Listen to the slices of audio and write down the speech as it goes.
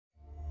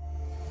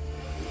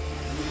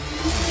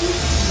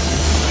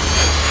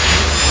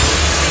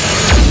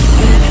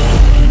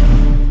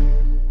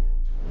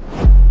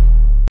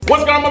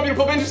What's going on, my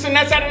beautiful binges? And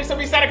that's Saturday, so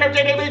be Saturday,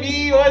 JD,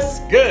 baby.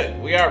 What's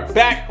good? We are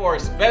back for a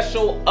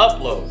special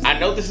upload. I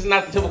know this is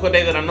not the typical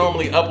day that I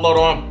normally upload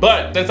on,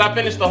 but since I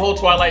finished the whole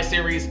Twilight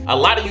series, a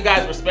lot of you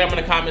guys were spamming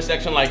the comment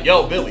section like,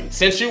 yo, Billy,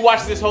 since you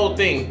watched this whole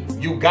thing,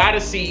 you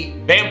gotta see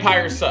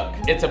Vampires Suck.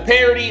 It's a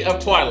parody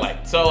of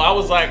Twilight. So I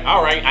was like,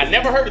 all right, I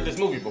never heard of this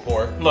movie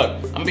before. Look,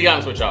 I'm gonna be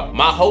honest with y'all.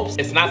 My hopes,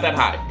 it's not that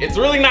high. It's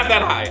really not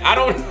that high. I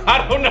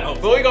don't know.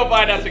 But we gonna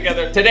find out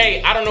together.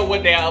 Today, I don't know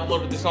what day I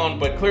uploaded this on,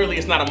 but clearly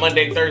it's not a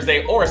Monday,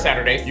 Thursday, or a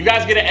Saturday. You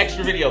guys get an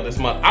extra video this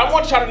month. I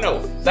want y'all to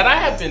know that I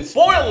have been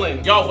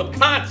spoiling y'all with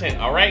content,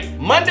 all right?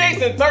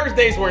 Mondays and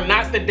Thursdays were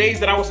not the days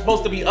that I was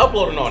supposed to be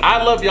uploading on.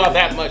 I love y'all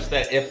that much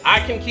that if I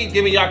can keep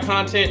giving y'all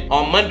content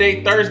on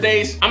Monday,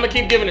 Thursdays, I'm gonna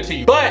keep giving it to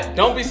you. But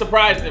don't be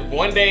surprised if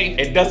one day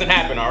it doesn't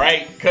happen, all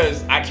right?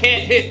 Because I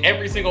can't hit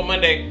every single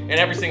Monday and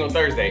every single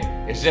Thursday.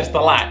 It's just a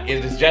lot.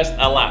 It is just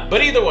a lot.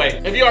 But either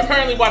way, if you are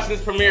currently watching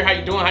this premiere, how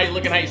you doing? How you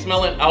looking? How you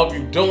smelling? I hope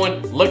you're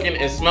doing, looking,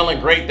 and smelling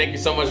great. Thank you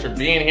so much for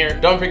being here.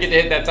 Don't forget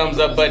to hit that thumbs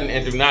up button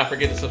and do not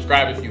forget to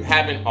subscribe if you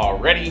haven't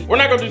already. We're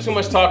not gonna do too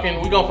much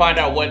talking. We're gonna find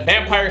out what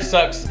Vampire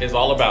Sucks is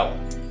all about.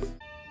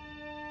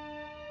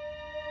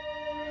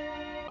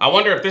 I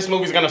wonder if this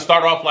movie's gonna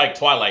start off like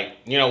Twilight.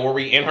 You know, were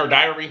we in her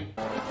diary?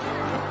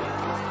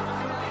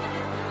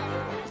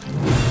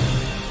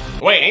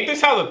 Wait, ain't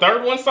this how the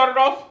third one started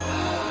off?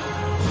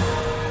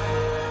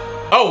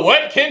 Oh,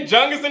 what? Kim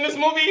Jong is in this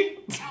movie?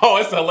 Oh,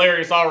 it's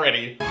hilarious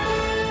already.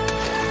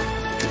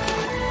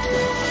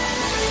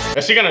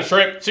 Is she gonna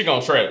trip? She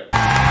gonna trip.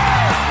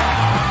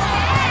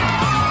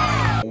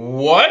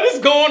 What is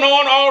going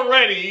on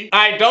already?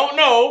 I don't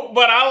know,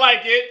 but I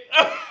like it.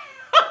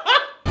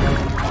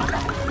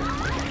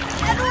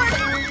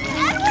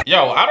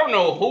 Yo, I don't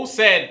know who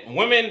said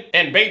women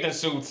in bathing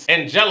suits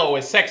and Jello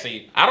is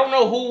sexy. I don't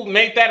know who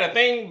made that a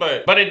thing,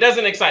 but it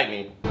doesn't excite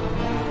me.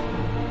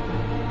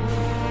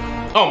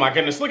 Oh my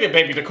goodness, look at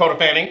baby Dakota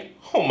Fanning.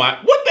 Oh my,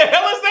 what the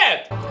hell is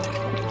that?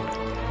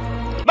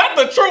 Not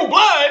the True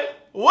Blood.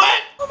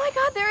 What? Oh my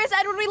God, there is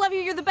Edward, we love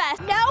you, you're the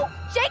best. No,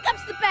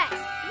 Jacob's the best.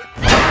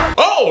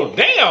 Oh,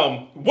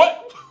 damn.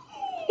 What?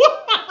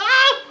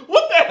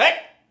 What the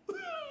heck?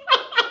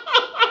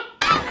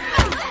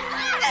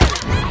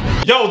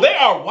 Yo, they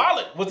are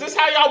wild. Was this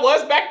how y'all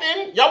was back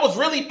then? Y'all was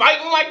really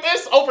fighting like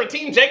this over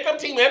Team Jacob,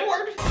 Team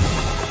Edward?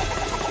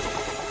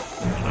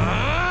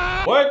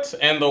 What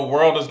in the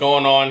world is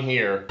going on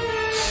here?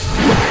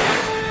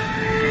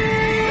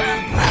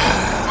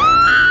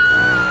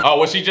 Oh,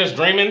 was she just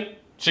dreaming?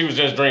 She was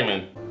just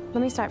dreaming.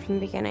 Let me start from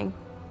the beginning.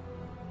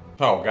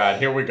 Oh God,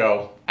 here we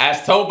go.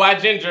 As told by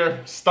Ginger,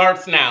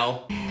 starts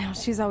now. No,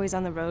 she's always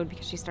on the road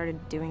because she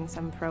started doing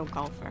some pro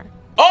golfer.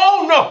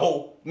 Oh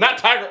no, not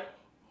Tiger.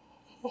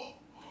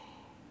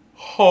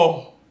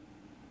 Oh,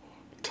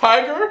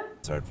 Tiger?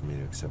 It's hard for me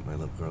to accept my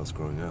little girls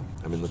growing up.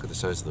 I mean, look at the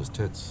size of those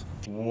tits.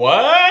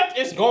 What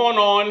is going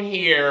on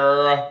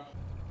here?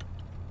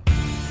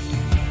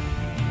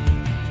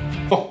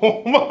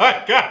 Oh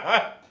my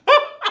God.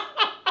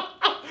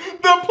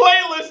 The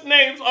playlist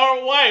names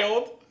are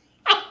wild.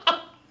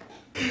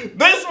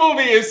 This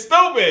movie is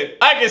stupid.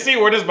 I can see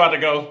where this is about to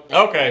go.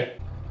 Okay.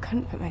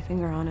 Couldn't put my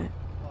finger on it.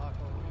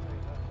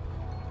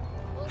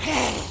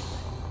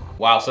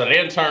 Wow, so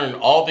they turned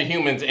all the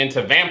humans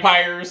into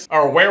vampires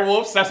or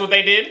werewolves. That's what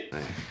they did?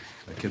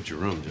 I kept your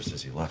room just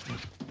as you left me.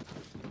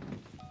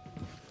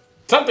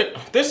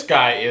 This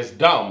guy is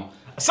dumb.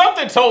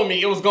 Something told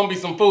me it was gonna be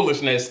some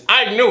foolishness.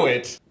 I knew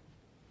it.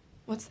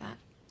 What's that?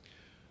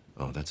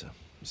 Oh, that's a...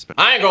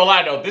 I ain't gonna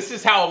lie though, this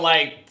is how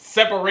like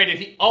separated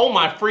he, oh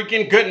my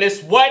freaking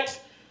goodness,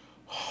 what?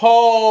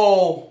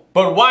 Oh,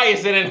 but why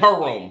is it in her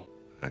room?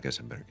 I guess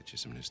I better get you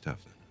some new stuff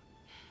then.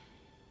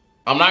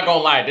 I'm not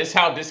gonna lie, this is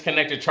how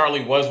disconnected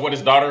Charlie was with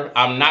his daughter.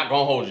 I'm not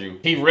gonna hold you.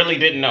 He really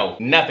didn't know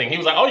nothing. He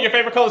was like, oh, your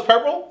favorite color is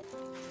purple?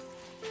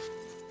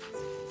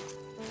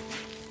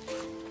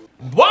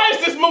 Why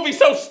is this movie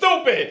so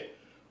stupid?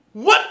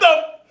 What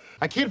the?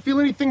 I can't feel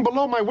anything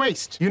below my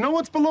waist. You know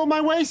what's below my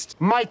waist?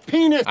 My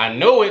penis. I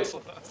knew it.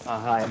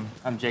 Hi,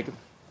 I'm Jacob.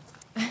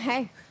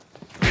 Hey.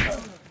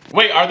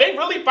 Wait, are they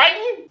really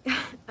fighting?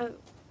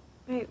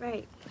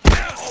 Right.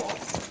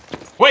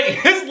 Wait,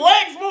 his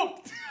legs moved.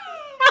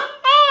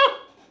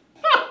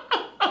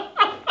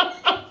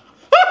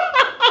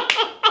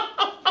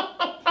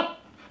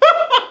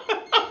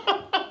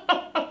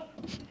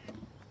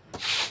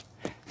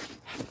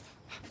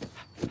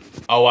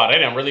 Oh wow, they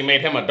done really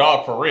made him a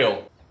dog for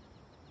real.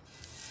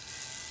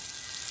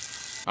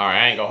 All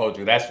right, I ain't gonna hold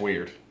you. That's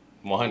weird.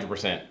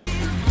 100%.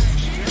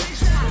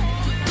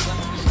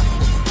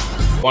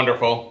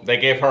 Wonderful. They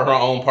gave her her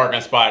own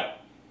parking spot.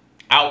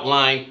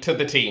 Outlined to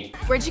the T.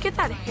 Where'd you get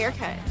that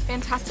haircut?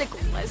 Fantastic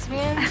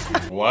lesbians?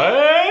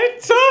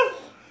 What?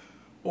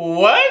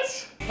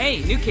 What?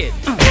 Hey, new kid.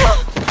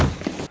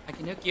 I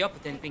can hook you up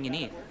with anything you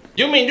need.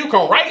 You mean you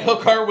can right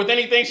hook her with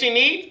anything she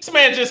needs? This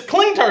man just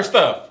cleaned her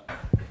stuff.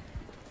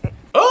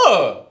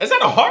 Ugh, is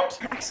that a heart?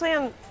 Actually,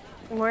 I'm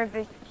More of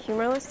the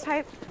humorless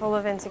type, full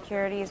of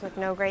insecurities with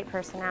no great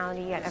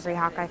personality, yet every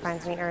Hawkeye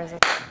finds me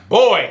irresistible.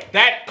 Boy,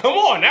 come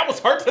on, that was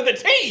her to the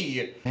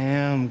T.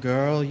 Damn,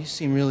 girl, you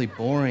seem really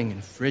boring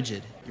and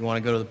frigid. You want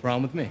to go to the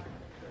prom with me?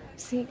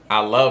 See? I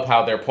love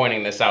how they're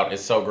pointing this out.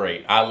 It's so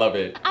great. I love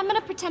it. I'm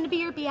gonna pretend to be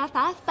your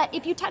BFF, but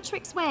if you touch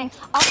Rick's wang,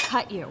 I'll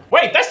cut you.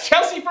 Wait, that's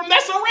Chelsea from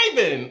That's So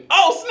Raven.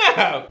 Oh,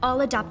 snap.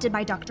 All adopted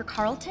by Dr.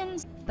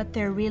 Carlton's, but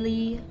they're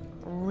really,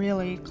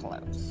 really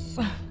close.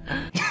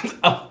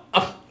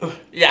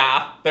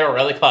 Yeah, they're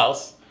really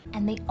close.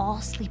 And they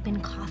all sleep in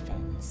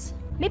coffins.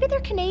 Maybe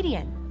they're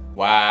Canadian.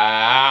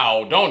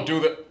 Wow, don't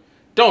do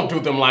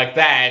them like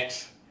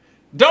that.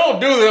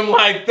 Don't do them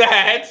like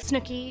that.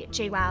 Snooki,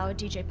 JWoww,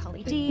 DJ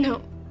Polly D.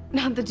 No,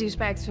 not the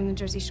douchebags from the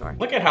Jersey Shore.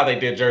 Look at how they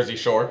did Jersey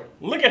Shore.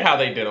 Look at how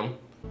they did them.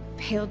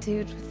 Pale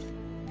dude with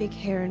big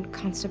hair and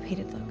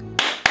constipated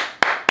look.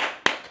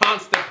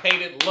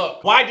 Constipated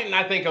look. Why didn't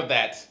I think of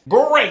that?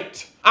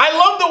 Great. I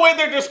love the way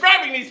they're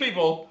describing these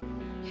people.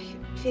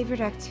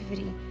 Favorite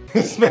activity?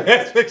 This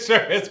man's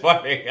picture is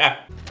funny.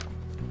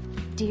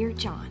 Dear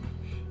John,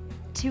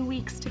 2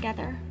 weeks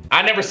together.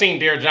 I never seen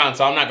Dear John,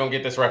 so I'm not gonna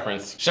get this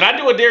reference. Should I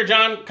do a Dear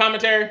John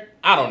commentary?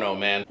 I don't know,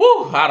 man.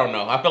 Woo, I don't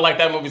know. I feel like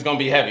that movie's gonna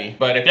be heavy.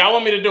 But if y'all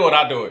want me to do it,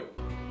 I'll do it.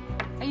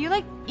 Are you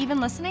like even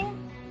listening?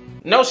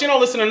 No, she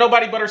don't listen to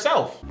nobody but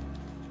herself.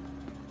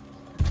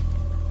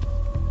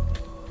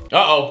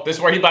 Uh-oh, this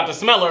is where he about to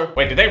smell her.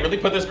 Wait, did they really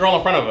put this girl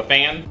in front of a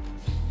fan?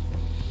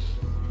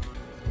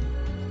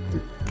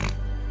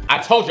 I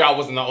told y'all I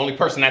wasn't the only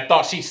person that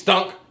thought she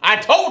stunk. I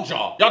told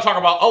y'all. Y'all talk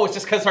about, oh, it's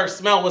just because her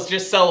smell was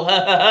just so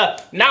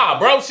Nah,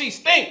 bro, she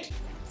stinked.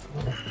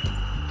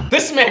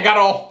 This man got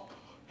a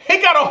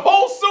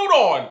whole suit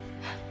on.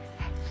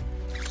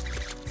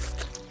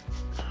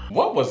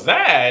 What was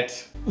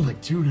that? Like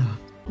tuna.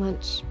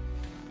 Lunch.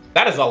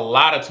 That is a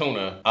lot of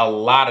tuna. A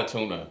lot of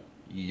tuna.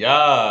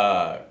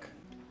 Yuck.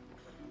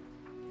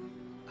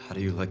 How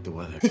do you like the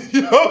weather?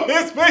 Yo,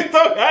 his face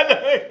don't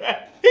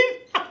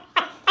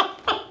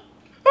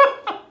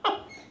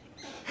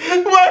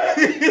What?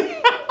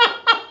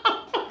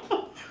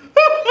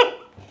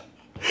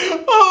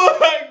 Oh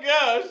my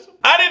gosh.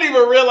 I didn't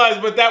even realize,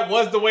 but that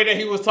was the way that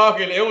he was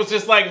talking. It was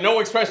just like no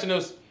expression. It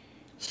was,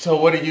 so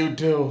what do you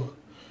do?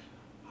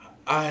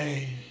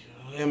 I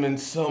am in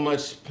so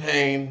much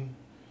pain.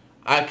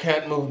 I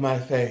can't move my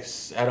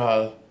face at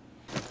all.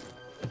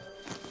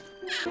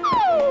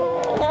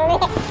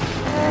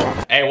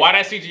 Hey, why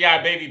that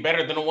CGI baby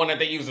better than the one that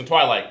they used in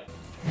Twilight?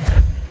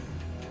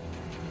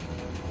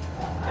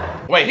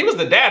 Wait, he was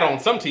the dad on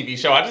some TV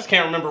show. I just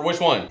can't remember which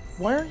one.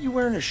 Why aren't you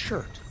wearing a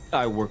shirt?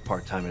 I work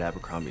part-time at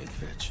Abercrombie &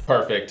 Fitch.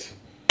 Perfect.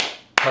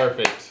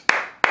 Perfect.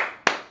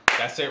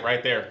 That's it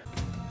right there.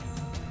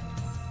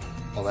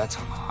 Oh, that's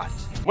hot.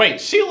 Wait,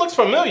 she looks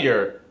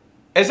familiar.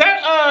 Is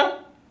that,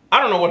 I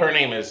don't know what her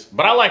name is,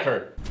 but I like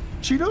her.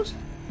 Cheetos?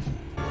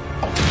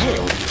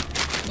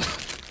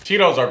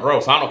 Cheetos are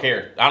gross. I don't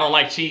care. I don't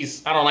like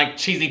cheese. I don't like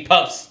cheesy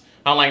puffs.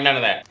 I don't like none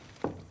of that.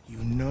 You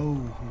know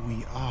who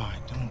we are,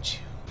 don't you?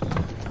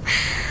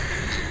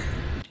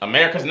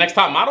 America's Next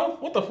Top Model?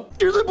 What the?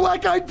 You're the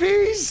Black Eyed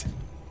Peas!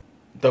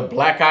 The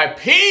Black Eyed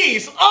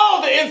Peas!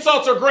 Oh, the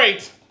insults are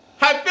great!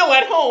 I feel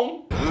at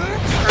home.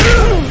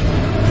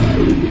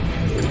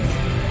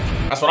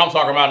 That's what I'm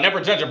talking about.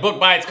 Never judge a book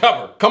by its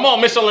cover. Come on,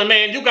 Michelin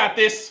Man, you got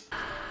this.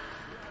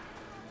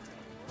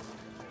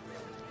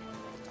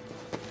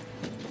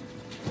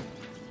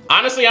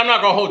 Honestly, I'm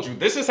not gonna hold you.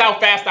 This is how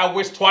fast I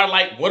wish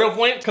Twilight would have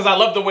went, because I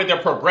love the way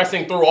they're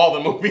progressing through all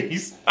the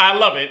movies. I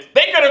love it.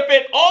 They could have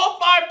fit all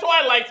 5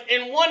 Twilights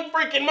in one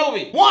freaking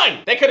movie. One!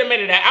 They could have made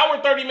it an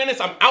hour, 30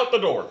 minutes, I'm out the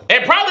door.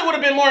 It probably would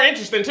have been more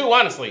interesting too,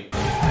 honestly.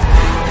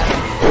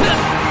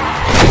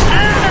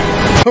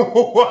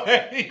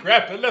 What? He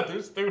grabbed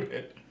another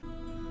student.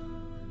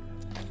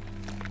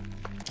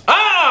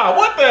 Ah,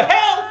 what the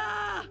hell?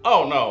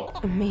 Oh no.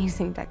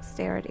 Amazing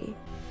dexterity.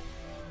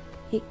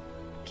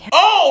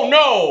 Oh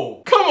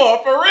no! Come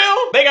on, for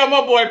real? They got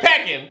my boy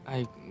packing.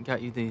 I got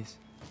you these.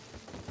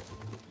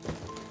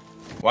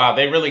 Wow,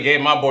 they really gave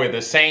my boy the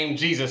same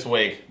Jesus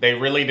wig. They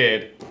really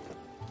did.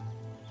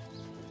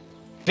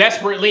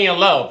 Desperately in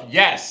love,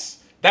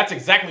 yes. That's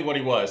exactly what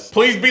he was.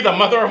 Please be the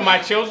mother of my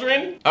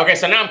children. Okay,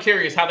 so now I'm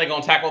curious how they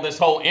gonna tackle this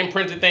whole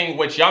imprinted thing,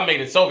 which y'all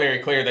made it so very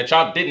clear that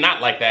y'all did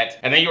not like that.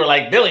 And then you were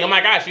like, Billy, oh my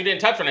gosh, you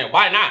didn't touch on it,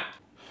 why not?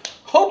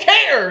 Who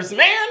cares,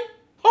 man?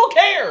 Who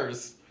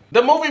cares?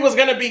 The movie was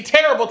gonna be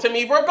terrible to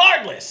me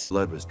regardless.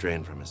 Blood was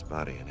drained from his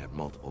body and had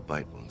multiple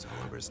bite wounds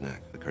all over his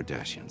neck. The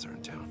Kardashians are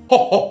in town.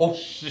 Oh,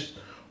 shit.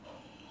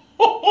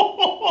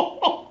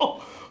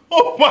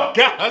 Oh my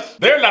gosh.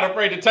 They're not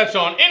afraid to touch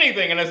on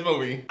anything in this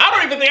movie. I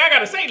don't even think I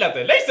gotta say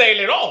nothing. They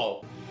saying it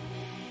all.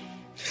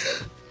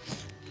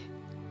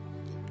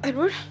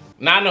 Edward?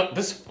 Nah, no,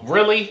 this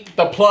really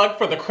the plug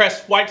for the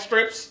Crest white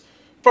strips?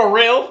 For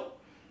real?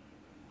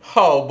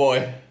 Oh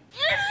boy.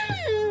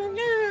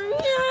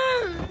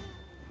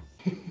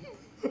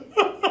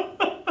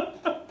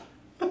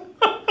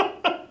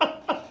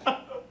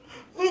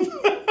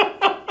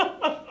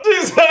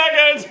 She said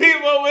I gotta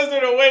team up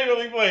Wizard of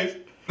Waverly Place.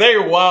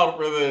 They're wild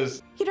for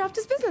this. He dropped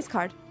his business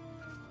card.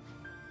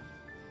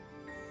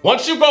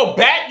 Once you go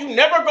back, you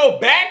never go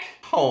back?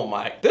 Oh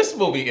my, this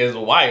movie is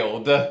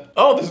wild.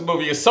 Oh, this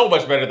movie is so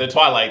much better than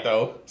Twilight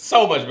though.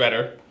 So much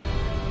better.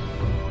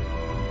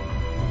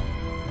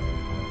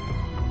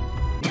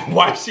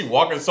 Why is she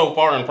walking so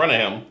far in front of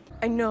him?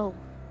 I know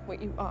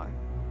what you are.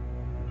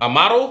 A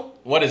model?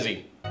 What is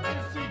he?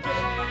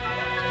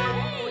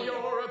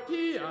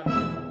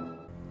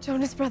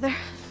 Jonas brother.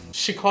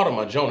 She called him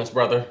a Jonas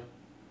brother.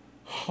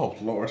 Oh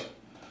Lord.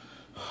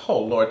 Oh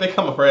Lord, they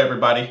coming for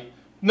everybody.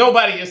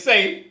 Nobody is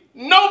safe.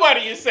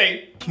 Nobody is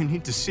safe. You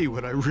need to see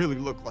what I really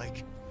look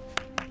like.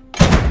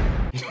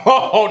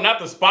 Oh, not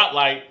the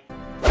spotlight.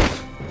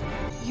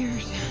 You're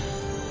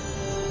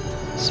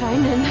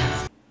shining.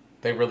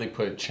 They really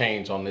put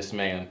change on this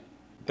man.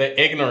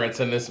 The ignorance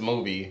in this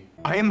movie.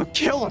 I am a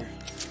killer.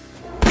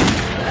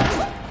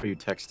 Are you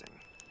texting?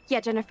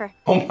 Yeah, Jennifer.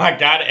 Oh my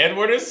God,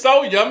 Edward is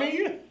so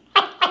yummy.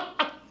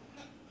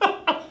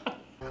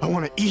 I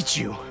want to eat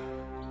you.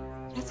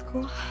 That's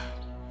cool.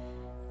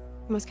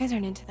 Most guys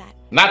aren't into that.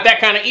 Not that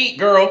kind of eat,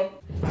 girl.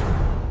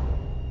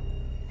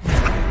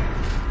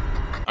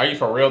 Are you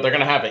for real? They're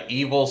gonna have an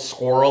evil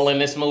squirrel in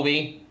this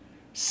movie?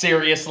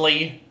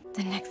 Seriously?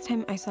 The next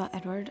time I saw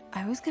Edward,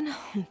 I was gonna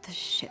hunt the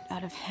shit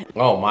out of him.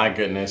 Oh my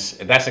goodness.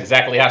 That's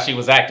exactly how she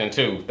was acting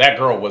too. That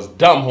girl was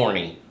dumb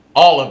horny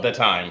all of the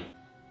time.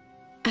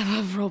 I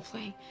love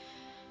role-playing.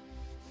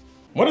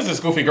 What is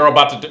this goofy girl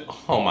about to do?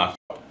 Oh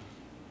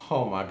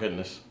my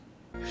goodness.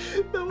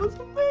 That was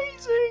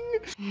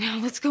amazing. Now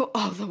let's go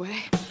all the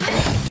way.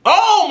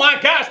 Oh my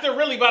gosh, they're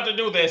really about to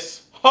do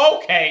this.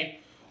 Okay,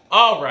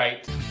 all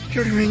right.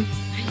 Purity ring.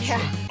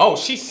 Yeah. Oh,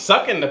 she's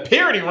sucking the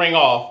purity ring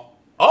off.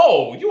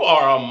 Oh, you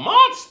are a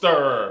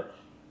monster.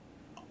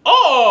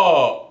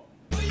 Oh.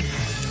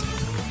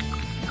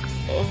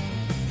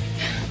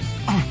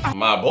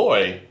 My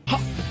boy.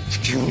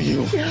 Kill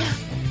you.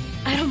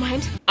 I don't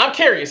mind. I'm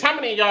curious, how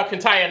many of y'all can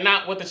tie a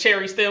knot with a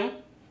cherry stem?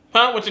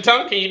 Huh, with your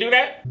tongue, can you do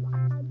that?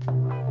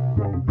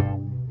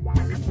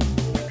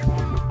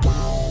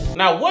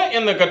 Now, what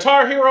in the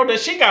Guitar Hero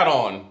does she got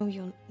on? Oh,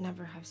 you'll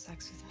never have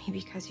sex with me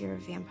because you're a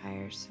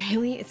vampire.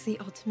 Really, it's the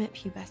ultimate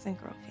pubescent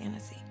girl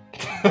fantasy.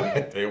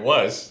 It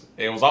was.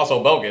 It was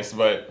also bogus,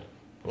 but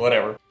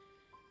whatever.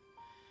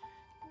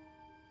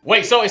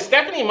 Wait, so is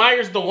Stephanie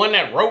Meyers the one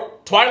that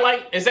wrote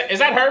Twilight? Is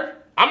that her?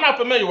 I'm not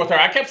familiar with her.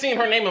 I kept seeing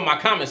her name in my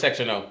comment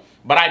section though,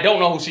 but I don't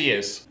know who she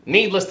is.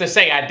 Needless to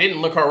say, I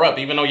didn't look her up,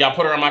 even though y'all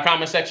put her in my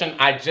comment section.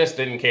 I just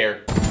didn't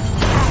care.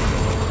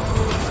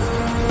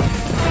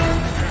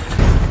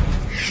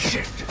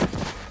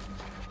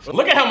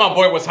 Look at how my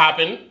boy was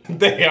hopping.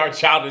 They are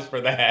childish for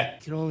that.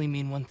 It could only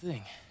mean one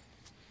thing.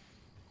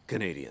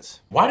 Canadians.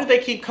 Why do they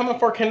keep coming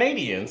for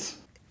Canadians?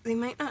 They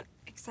might not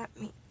accept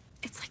me.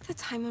 It's like the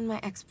time when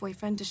my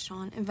ex-boyfriend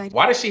Deshaun invited.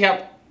 Why does she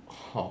have,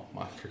 oh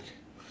my freak.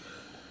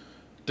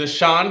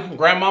 Deshaun,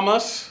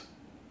 grandmamas?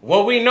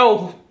 Well, we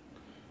know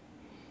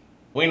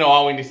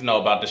all we need to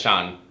know about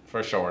Deshaun,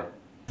 for sure.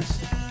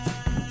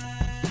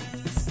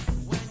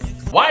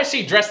 Why is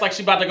she dressed like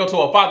she about to go to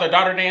a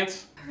father-daughter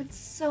dance? Heard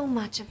so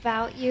much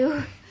about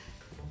you.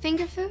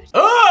 Finger food?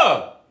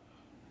 Oh!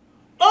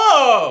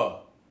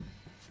 Oh!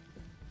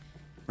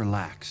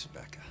 Relax,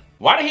 Becca.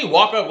 Why did he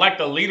walk up like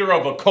the leader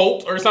of a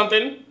cult or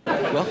something?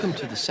 Welcome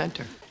to the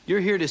center. You're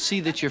here to see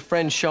that your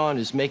friend Sean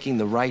is making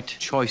the right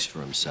choice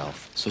for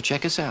himself. So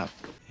check us out.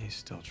 He's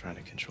still trying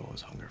to control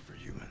his hunger for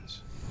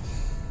humans.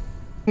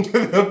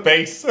 The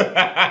face.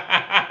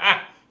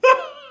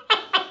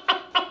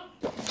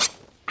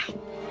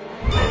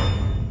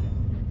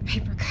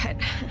 Paper cut.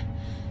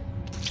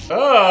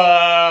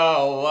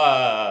 Oh,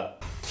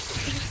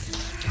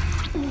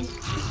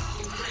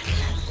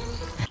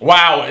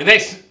 wow,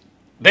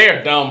 they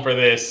are dumb for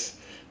this.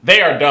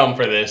 They are dumb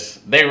for this.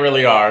 They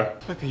really are.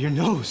 Becca, your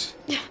nose.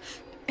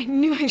 I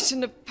knew I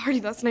shouldn't have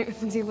partied last night with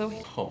Lindsay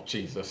Lohan. Oh,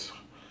 Jesus.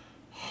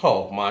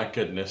 Oh, my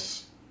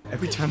goodness.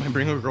 Every time I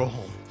bring a girl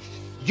home,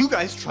 you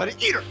guys try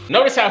to eat her.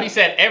 Notice how he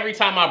said, every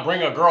time I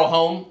bring a girl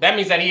home, that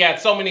means that he had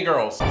so many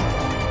girls.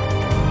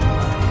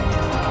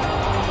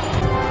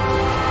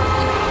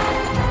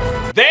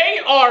 They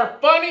are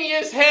funny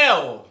as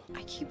hell.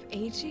 I keep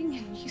aging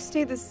and you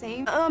stay the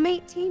same. I'm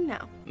 18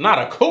 now. Not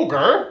a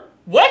cougar.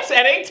 What?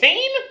 At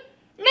 18?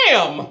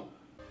 Ma'am.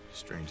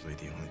 Strangely,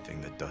 the only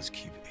thing that does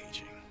keep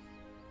aging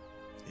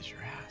is your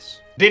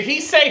ass. Did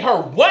he say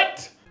her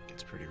what?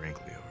 It's pretty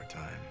wrinkly over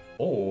time.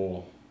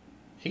 Oh,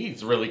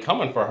 he's really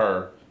coming for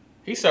her.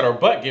 He said her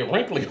butt get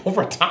wrinkly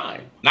over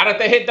time. Not if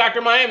they hit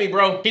Dr. Miami,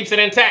 bro. Keeps it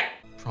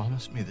intact.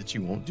 Promise me that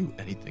you won't do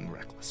anything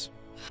reckless.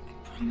 I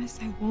promise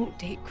I won't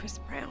date Chris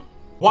Brown.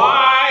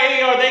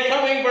 Why are they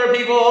coming for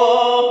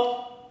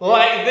people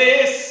like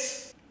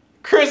this?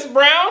 Chris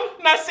Brown?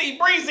 Not see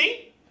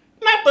Breezy.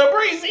 Not the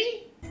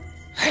Breezy.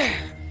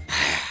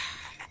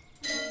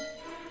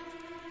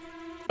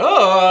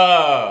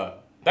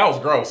 That was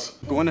gross.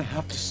 I'm going to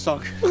have to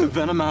suck the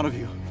venom out of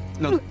you.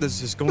 No,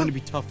 this is going to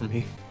be tough for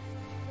me.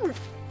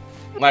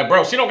 Like,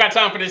 bro, she don't got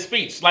time for this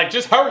speech. Like,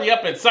 just hurry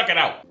up and suck it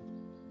out.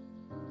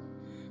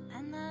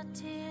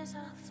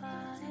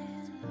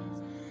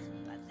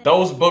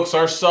 Those books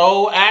are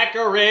so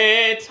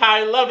accurate.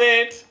 I love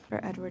it. For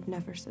Edward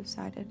never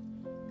subsided.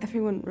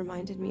 Everyone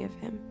reminded me of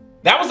him.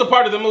 That was the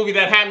part of the movie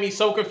that had me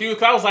so confused.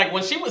 'Cause I was like,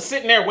 when she was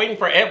sitting there waiting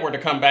for Edward to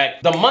come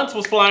back, the months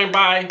was flying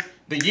by,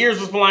 the years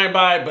was flying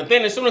by, but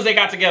then as soon as they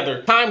got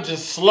together, time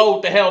just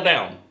slowed the hell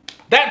down.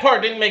 That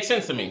part didn't make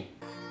sense to me.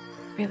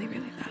 Really,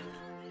 really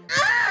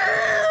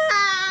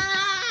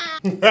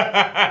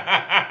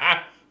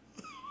loud.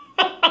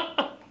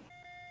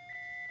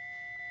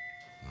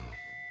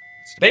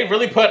 They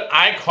really put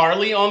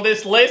iCarly on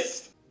this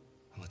list?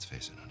 Let's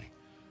face it, honey.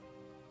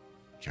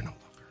 You're no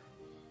looker.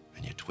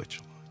 And you twitch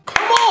a lot.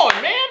 Come on,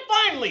 man,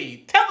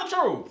 finally. Tell the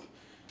truth.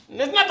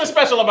 There's nothing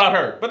special about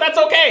her, but that's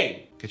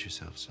okay. Get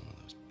yourself some of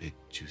those big,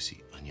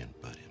 juicy onion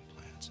butt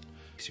implants.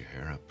 Makes your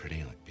hair up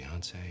pretty like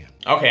Beyonce. And...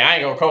 Okay, I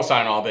ain't gonna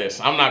co-sign all this.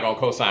 I'm not gonna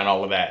co-sign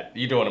all of that.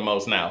 You're doing the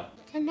most now.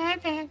 Good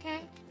night, Becca.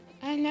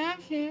 I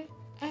love you.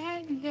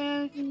 I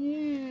love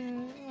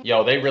you.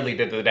 Yo, they really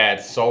did the dad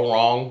so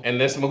wrong in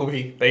this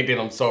movie. They did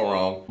him so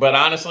wrong. But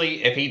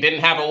honestly, if he didn't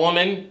have a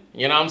woman,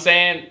 you know what I'm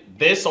saying?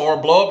 This or a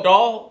blow-up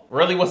doll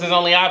really was his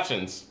only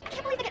options. I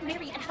can't believe they get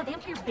married and have a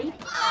vampire baby.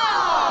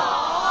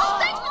 Oh,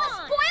 thanks for the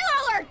spoiler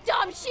alert,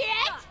 dumb shit!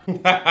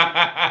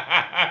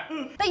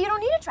 But you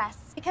don't need a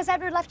dress, because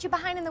Edward left you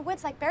behind in the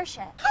woods like bear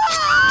shit.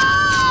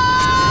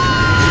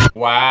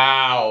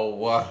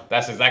 Wow.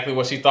 That's exactly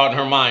what she thought in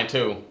her mind,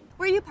 too.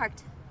 Where are you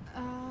parked?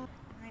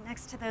 Right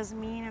next to those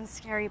mean and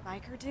scary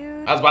biker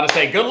dudes. I was about to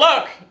say, good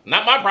luck.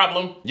 Not my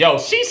problem. Yo,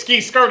 she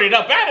ski-skirted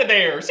up out of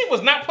there. She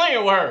was not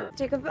playing with her.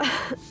 Jacob,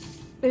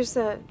 there's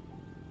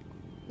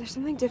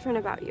something different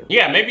about you.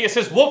 Yeah, maybe it's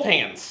his wolf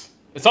hands.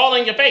 It's all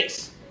in your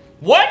face.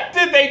 What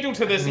did they do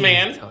to this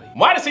man?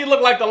 Why does he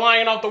look like the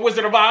lion off the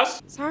Wizard of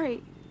Oz?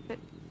 Sorry, but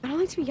I don't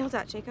like to be yelled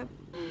at, Jacob.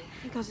 I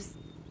think I'll just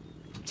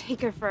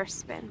take her for a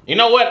spin. You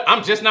know what?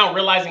 I'm just now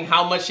realizing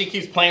how much she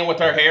keeps playing with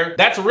her hair.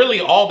 That's really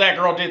all that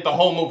girl did the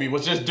whole movie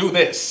was just do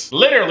this.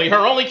 Literally, her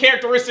only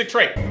characteristic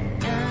trait.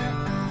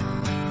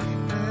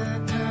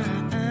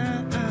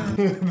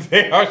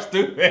 They are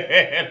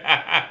stupid.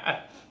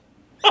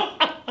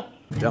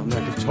 Down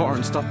that guitar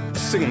and stop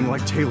singing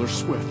like Taylor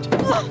Swift.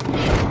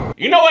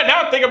 You know what?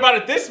 Now I think about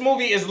it, this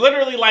movie is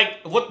literally like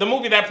what the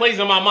movie that plays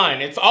in my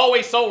mind. It's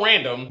always so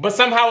random, but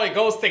somehow it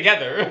goes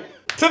together.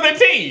 To the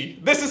T.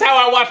 This is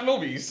how I watch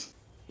movies.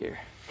 Here.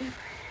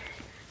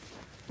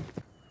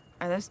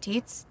 Are those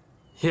teats?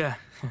 Yeah.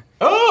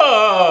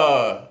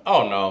 Oh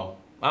no.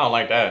 I don't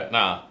like that.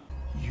 Nah.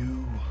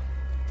 You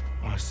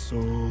are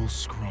so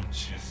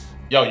scrumptious.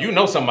 Yo, you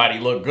know somebody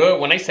look good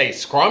when they say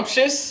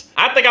scrumptious?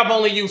 I think I've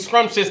only used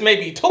scrumptious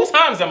maybe 2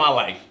 times in my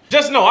life.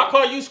 Just know, I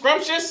call you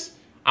scrumptious,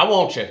 I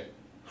want you.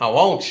 I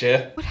want you.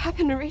 What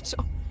happened to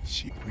Rachel?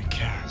 She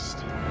recast.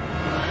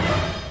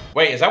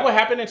 Wait, is that what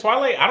happened in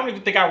Twilight? I don't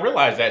even think I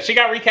realized that. She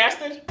got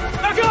recasted?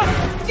 Oh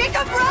God!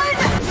 Jacob,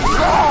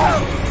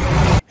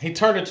 run! He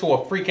turned into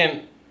a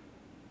freaking...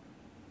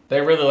 They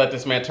really let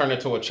this man turn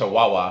into a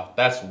chihuahua.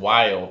 That's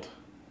wild.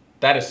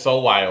 That is so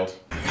wild.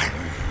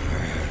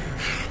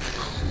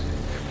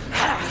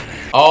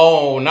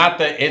 Oh, not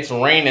the It's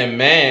Raining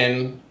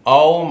Men.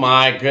 Oh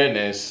my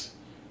goodness.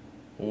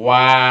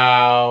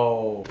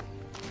 Wow.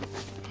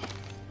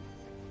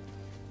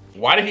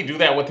 Why did he do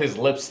that with his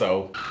lips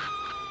though?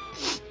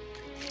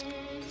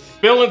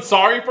 Feeling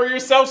sorry for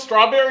yourself,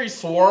 Strawberry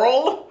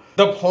Swirl?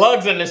 The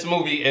plugs in this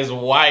movie is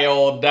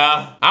wild.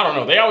 I don't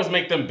know, they always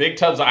make them big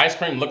tubs of ice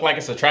cream look like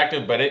it's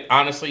attractive, but it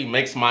honestly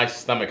makes my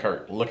stomach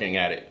hurt looking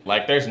at it.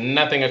 Like there's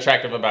nothing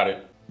attractive about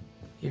it.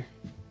 Here.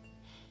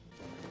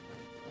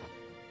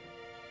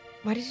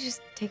 Why did you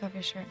just take off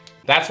your shirt?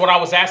 That's what I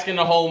was asking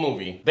the whole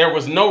movie. There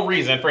was no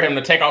reason for him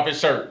to take off his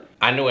shirt.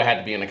 I knew it had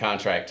to be in the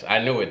contract. I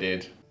knew it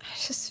did. I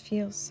just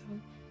feel so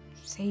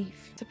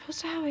safe. As opposed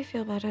to how I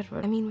feel about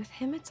Edward. I mean, with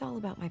him, it's all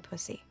about my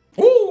pussy.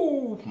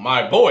 Ooh,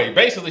 my boy.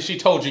 Basically, she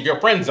told you you're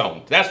friend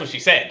zoned. That's what she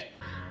said.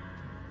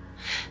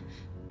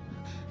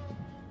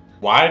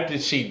 Why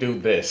did she do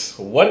this?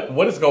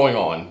 What is going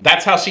on?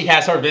 That's how she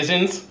has her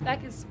visions?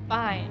 Becca's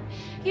fine.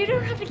 You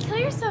don't have to kill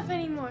yourself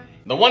anymore.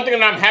 The one thing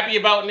that I'm happy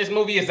about in this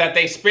movie is that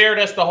they spared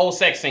us the whole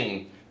sex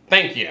scene.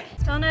 Thank you.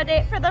 Still no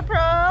date for the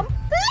prom?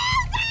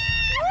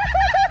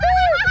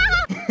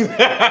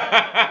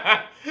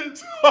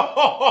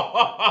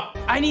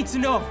 I need to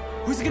know.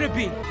 Who's it gonna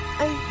be?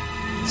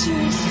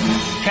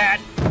 Cat.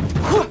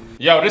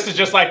 Yo, this is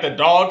just like the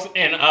dogs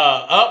in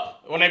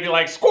Up when they be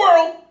like,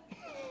 squirrel.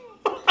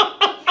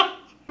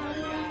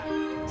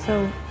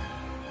 So,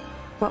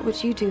 what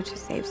would you do to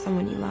save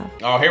someone you love?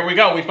 Oh, here we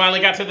go. We finally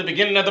got to the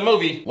beginning of the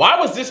movie. Why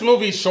was this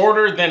movie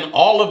shorter than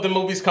all of the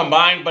movies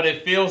combined, but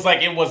it feels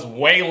like it was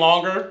way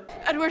longer?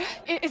 Edward,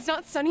 it's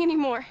not sunny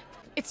anymore.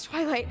 It's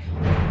Twilight.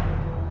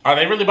 Are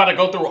they really about to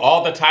go through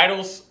all the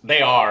titles?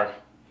 They are.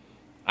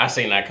 I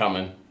seen that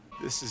coming.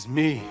 This is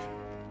me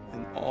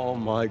in all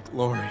my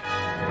glory.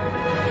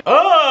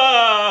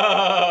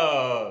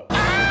 Oh!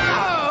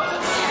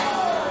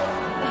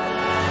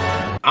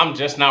 I'm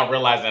just now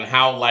realizing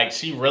how, like,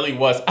 she really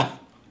was.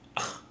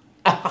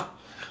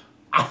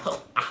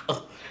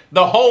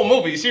 The whole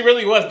movie, she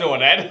really was doing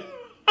that.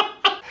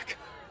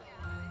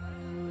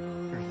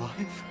 You're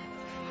alive?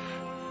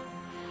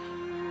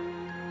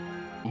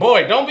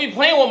 Boy, don't be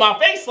playing with my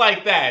face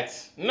like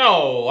that.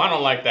 No, I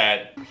don't like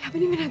that. We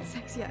haven't even had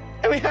sex yet.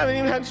 And we haven't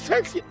even had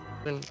sex yet.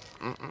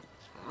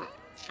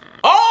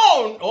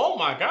 Oh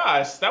my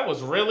gosh, that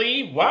was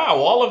really, wow,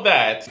 all of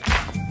that.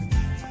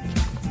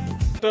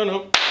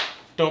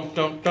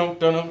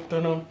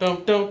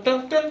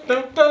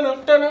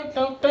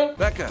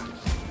 Becca.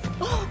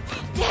 Oh,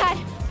 Dad.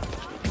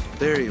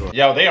 There you are.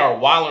 Yo, they are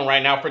wilding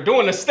right now for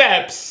doing the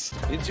steps.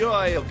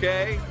 Enjoy,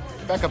 okay?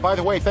 Becca, by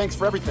the way, thanks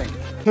for everything.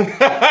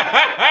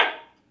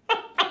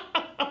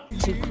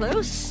 Too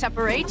close,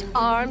 separate,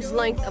 arms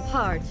length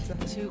apart.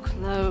 Too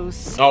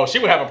close. Oh, she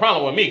would have a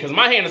problem with me because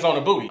my hand is on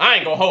the booty. I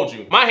ain't gonna hold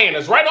you. My hand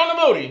is right on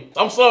the booty.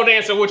 I'm slow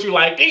dancing with you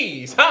like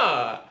these.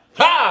 Ha,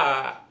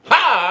 ha,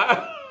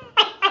 ha.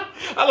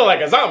 I look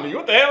like a zombie.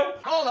 What the hell?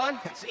 Hold on.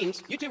 It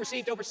seems you two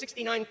received over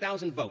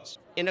 69,000 votes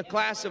in a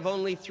class of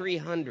only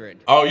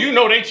 300. Oh, you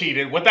know they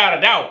cheated, without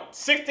a doubt.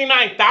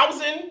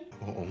 69,000?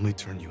 I'll only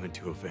turn you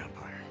into a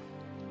vampire.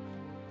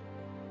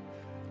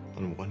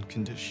 On one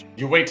condition.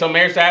 You wait till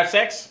marriage to have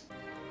sex?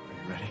 Are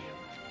you ready?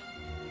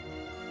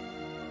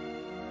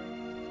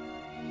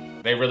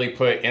 They really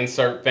put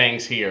insert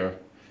things here.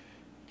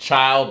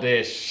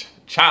 Childish.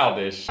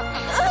 Childish.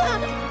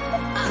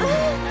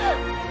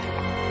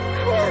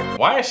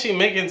 Why is she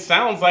making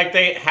sounds like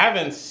they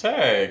having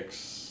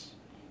sex?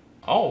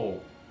 Oh,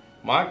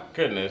 my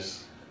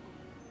goodness.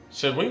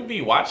 Should we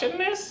be watching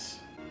this?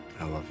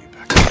 I love you,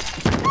 Becca.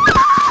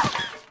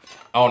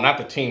 Oh, not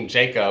the Team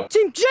Jacob.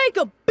 Team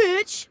Jacob,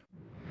 bitch!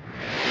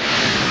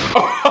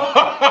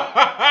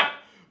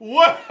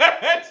 What?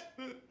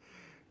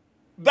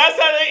 That's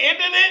how they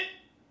ended it?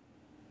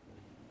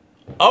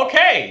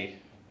 Okay.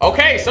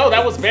 Okay, so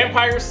that was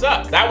Vampire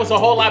Suck. That was a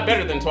whole lot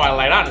better than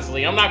Twilight,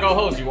 honestly. I'm not gonna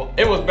hold you.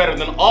 It was better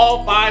than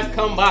all 5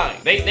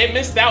 combined. They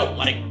missed out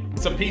like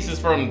some pieces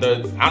from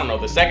the, I don't know,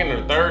 the second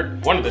or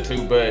third, one of the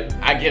two, but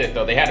I get it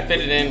though. They had to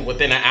fit it in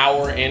within an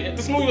hour, and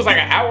this movie was like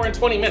an hour and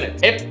 20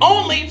 minutes. If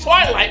only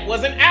Twilight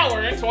was an hour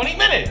and 20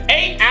 minutes.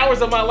 8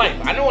 hours of my life.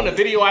 I know in the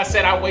video I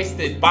said I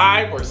wasted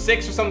 5 or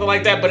 6 or something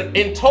like that, but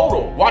in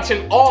total,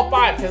 watching all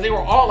 5, because they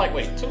were all like,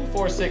 wait, 2,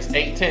 4, 6,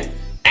 8, 10.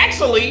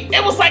 Actually,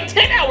 it was like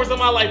 10 hours of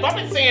my life. I've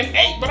been saying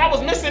 8, but I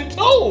was missing 2.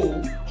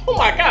 Oh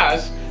my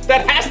gosh.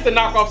 That has to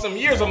knock off some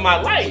years of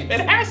my life. It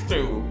has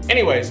to.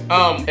 Anyways,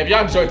 if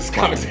y'all enjoyed this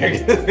commentary,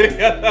 give this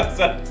video a thumbs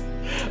up.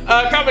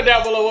 Comment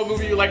down below what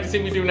movie you'd like to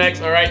see me do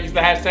next, all right? Use the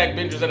hashtag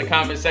Bingers in the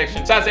comment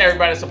section. Shout out to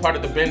everybody that's a part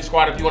of the Binge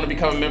Squad. If you want to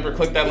become a member,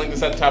 click that link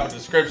that's at the top of the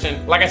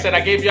description. Like I said, I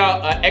gave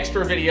y'all an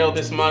extra video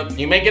this month.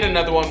 You may get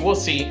another one. We'll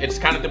see. It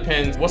just kind of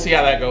depends. We'll see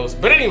how that goes.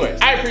 But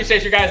anyways, I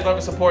appreciate you guys' love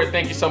and support.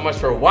 Thank you so much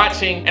for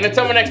watching. And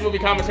until my next movie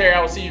commentary,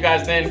 I will see you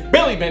guys then.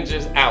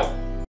 BillyBinges out.